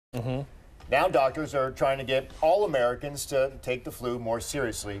Mm-hmm. Now doctors are trying to get all Americans to take the flu more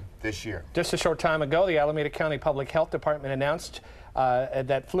seriously this year. Just a short time ago, the Alameda County Public Health Department announced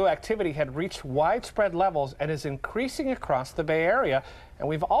that flu activity had reached widespread levels and is increasing across the Bay Area. And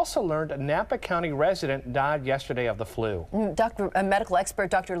we've also learned a Napa County resident died yesterday of the flu. Medical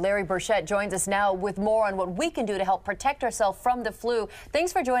expert Dr. Larry Burchett joins us now with more on what we can do to help protect ourselves from the flu.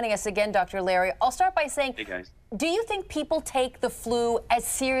 Thanks for joining us again, Dr. Larry. I'll start by saying, hey guys, do you think people take the flu as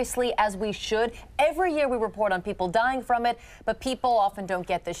seriously as we should? Every year we report on people dying from it, but people often don't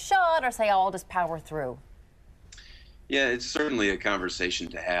get the shot or say, oh, I'll just power through. Yeah, it's certainly a conversation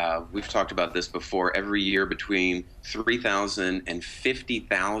to have. We've talked about this before. Every year between 3,000 and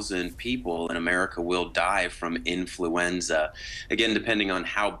 50,000 people in America will die from influenza. Again, depending on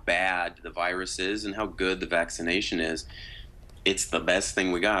how bad the virus is and how good the vaccination is, it's the best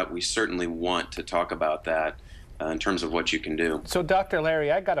thing we got. We certainly want to talk about that in terms of what you can do. So, Dr.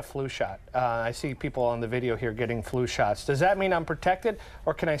 Larry, I got a flu shot. I see people on the video here getting flu shots. Does that mean I'm protected,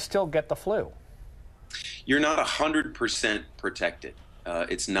 or can I still get the flu? You're not 100% protected.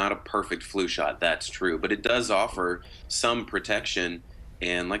 It's not a perfect flu shot, that's true, but it does offer some protection.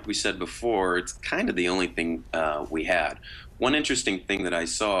 And like we said before, it's kind of the only thing we had. One interesting thing that I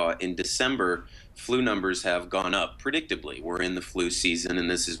saw in December, flu numbers have gone up predictably. We're in the flu season, and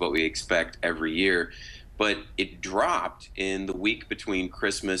this is what we expect every year. But it dropped in the week between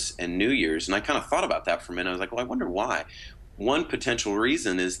Christmas and New Year's. And I kind of thought about that for a minute. I was like, well, I wonder why. One potential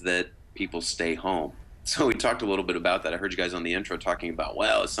reason is that people stay home. So we talked a little bit about that. I heard you guys on the intro talking about,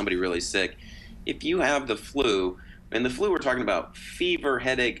 well, is somebody really sick? If you have the flu, and the flu we're talking about fever,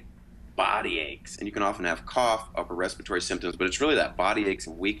 headache, body aches, and you can often have cough, upper respiratory symptoms, but it's really that body aches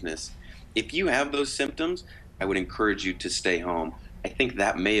and weakness. If you have those symptoms, I would encourage you to stay home. I think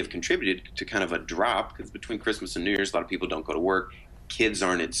that may have contributed to kind of a drop, because between Christmas and New Year's, a lot of people don't go to work. Kids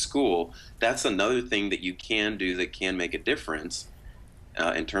aren't at school. That's another thing that you can do that can make a difference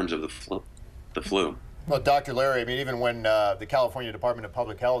in terms of the flu. Well, Dr. Larry, I mean, even when the California Department of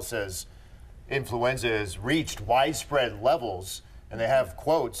Public Health says influenza has reached widespread levels, and they have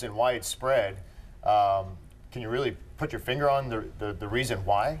quotes in widespread, can you really put your finger on the reason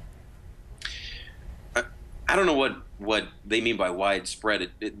why? I don't know what they mean by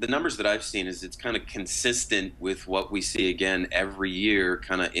widespread. The numbers that I've seen is it's kind of consistent with what we see again every year,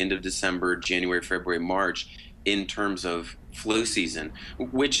 kind of end of December, January, February, March, in terms of flu season,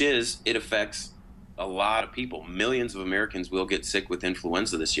 which is, it affects a lot of people. Millions of Americans will get sick with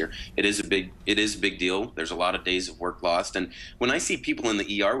influenza this year. It is a big deal. There's a lot of days of work lost. And when I see people in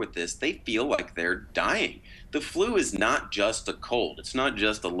the ER with this, they feel like they're dying. The flu is not just a cold. It's not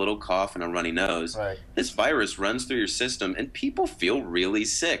just a little cough and a runny nose. Right. This virus runs through your system, and people feel really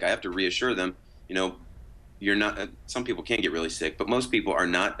sick. I have to reassure them, you know, you're not, some people can get really sick, but most people are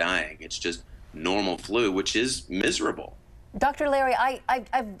not dying. It's just normal flu, which is miserable. Dr. Larry, I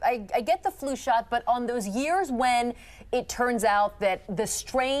get the flu shot, but on those years when it turns out that the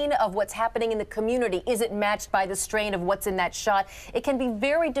strain of what's happening in the community isn't matched by the strain of what's in that shot, it can be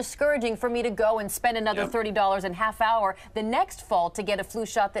very discouraging for me to go and spend another $30 in half hour the next fall to get a flu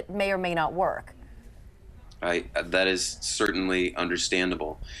shot that may or may not work. That is certainly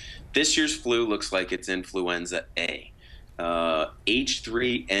understandable. This year's flu looks like it's influenza A.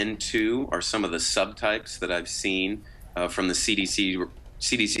 H3N2 are some of the subtypes that I've seen from the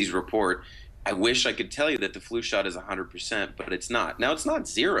CDC's report. I wish I could tell you that the flu shot is 100%, but it's not. Now, it's not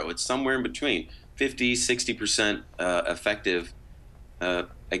zero. It's somewhere in between, 50, 60% effective.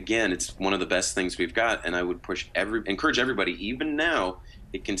 Again, it's one of the best things we've got, and I would encourage everybody, even now,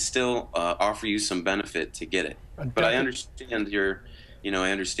 it can still offer you some benefit to get it. But I understand your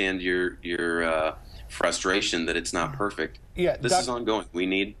frustration that it's not perfect. Yeah, this is ongoing. We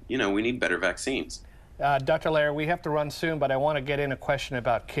need better vaccines. Dr. Larry, we have to run soon, but I want to get in a question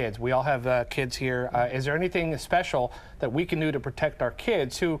about kids. We all have kids here. Is there anything special that we can do to protect our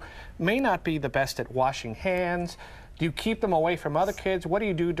kids who may not be the best at washing hands? Do you keep them away from other kids? What do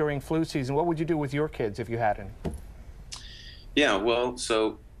you do during flu season? What would you do with your kids if you had any? Yeah, well,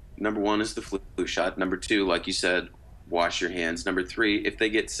 so number one is the flu shot. Number two, like you said, wash your hands. Number three, if they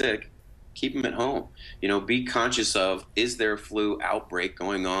get sick, keep them at home. You know, be conscious of, is there a flu outbreak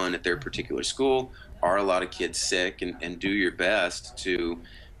going on at their particular school? Are a lot of kids sick? And do your best to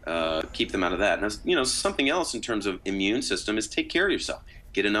keep them out of that. Now, you know, something else in terms of immune system is take care of yourself.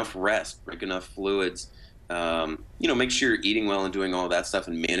 Get enough rest, drink enough fluids. You know, make sure you're eating well and doing all that stuff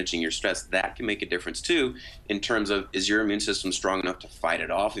and managing your stress. That can make a difference too in terms of, is your immune system strong enough to fight it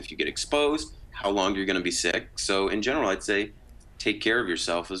off if you get exposed? How long you're going to be sick? So in general, I'd say take care of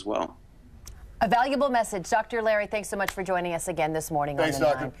yourself as well. A valuable message. Dr. Larry, thanks so much for joining us again this morning Thanks, on The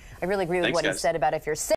Doctor. Nine. I really agree with Thanks, what he guys. said about if you're sick.